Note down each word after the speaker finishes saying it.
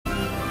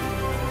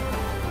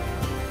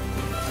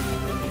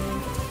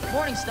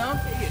morning, Stone.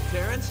 Hey,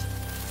 Terrence.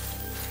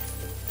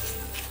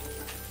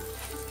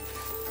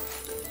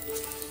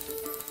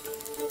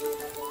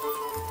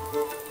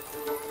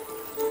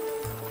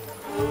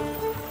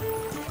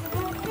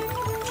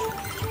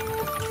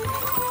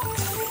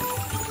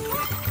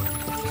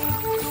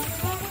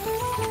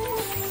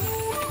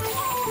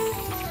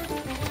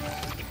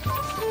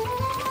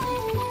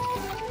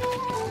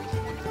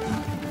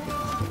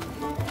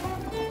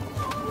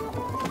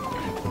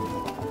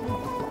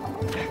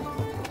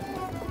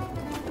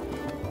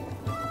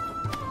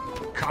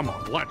 Come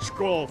on, let's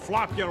go.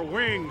 Flap your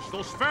wings.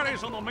 Those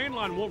ferries on the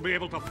mainland won't be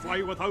able to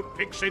fly without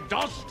pixie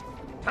dust.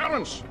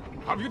 Terrence,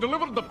 have you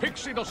delivered the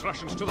pixie dust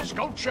rations to the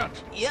scout yet?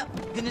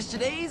 Yep, finished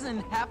today's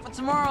and half of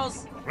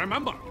tomorrow's.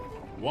 Remember,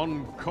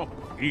 1 cup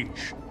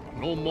each.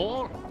 No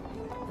more,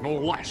 no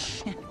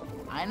less.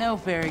 I know,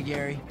 Fairy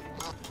Gary.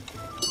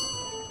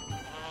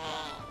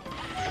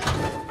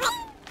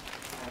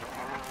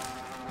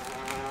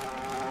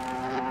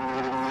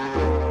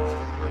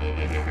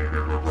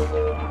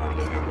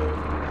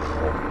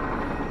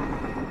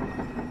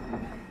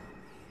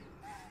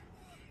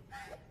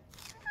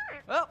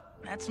 Well,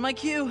 that's my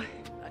cue.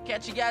 I'll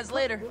catch you guys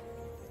later.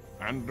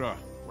 And,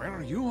 where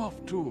are you off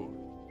to?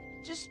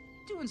 Just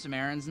doing some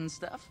errands and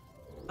stuff.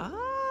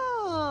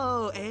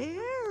 Oh,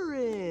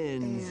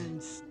 errands.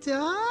 And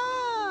stuff.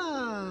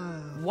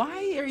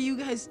 Why are you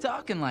guys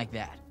talking like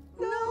that?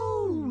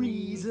 No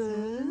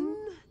reason.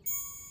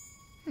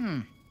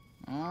 All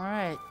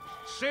right.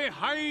 Say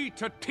hi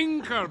to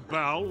Tinker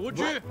Bell, would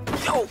you?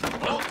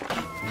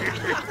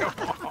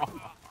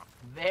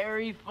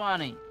 Very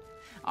funny.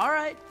 All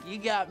right, you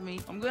got me.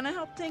 I'm gonna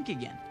help Tink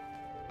again.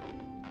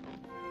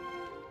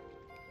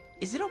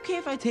 Is it okay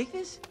if I take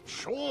this?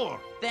 Sure.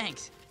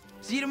 Thanks.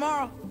 See you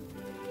tomorrow.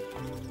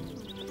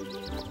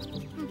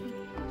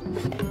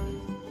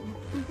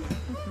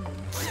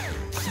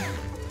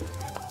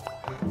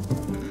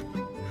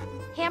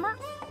 Hammer?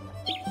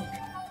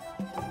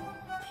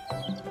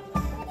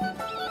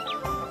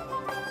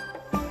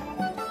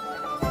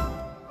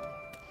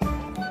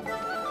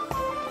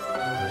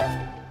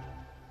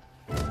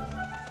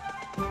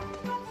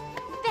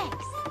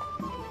 Thanks.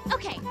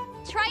 Okay,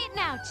 try it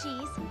now,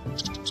 Cheese.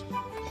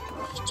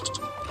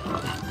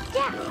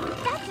 Yeah,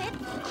 that's it.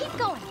 Keep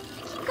going.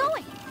 Keep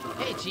going.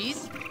 Hey,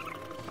 Cheese.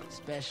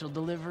 Special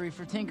delivery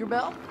for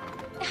Tinkerbell?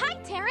 Hi,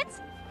 Terrence.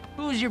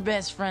 Who's your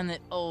best friend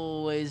that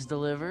always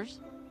delivers?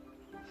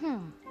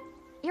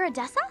 You're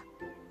Odessa?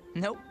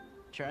 Nope.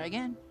 Try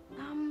again.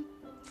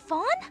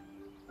 Fawn?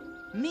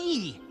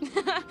 Me!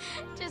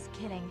 Just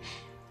kidding.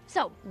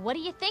 So, what do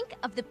you think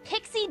of the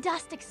Pixie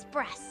Dust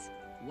Express?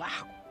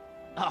 Wow.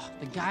 Oh,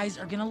 the guys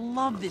are gonna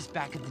love this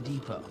back at the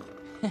depot.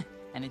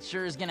 And it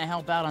sure is gonna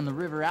help out on the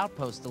river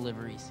outpost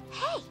deliveries.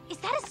 Hey, is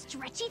that a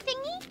stretchy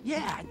thingy?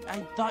 Yeah, I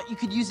thought you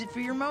could use it for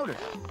your motor.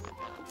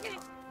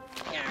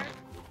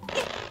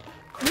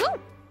 Ooh.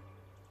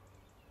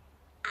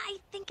 I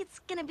think it's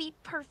gonna be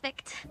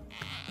perfect.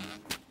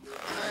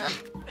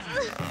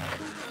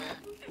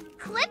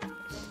 Clip.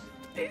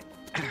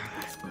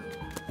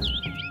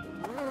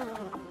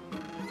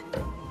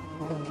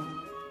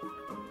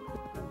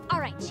 All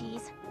right,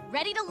 Cheese.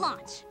 Ready to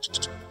launch.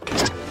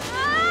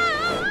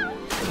 Ah!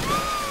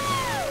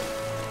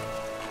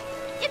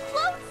 It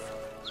floats.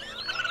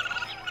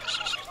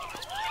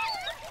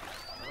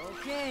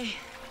 Okay.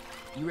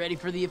 You ready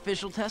for the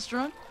official test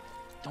run?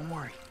 Don't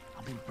worry,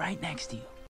 I'll be right next to you.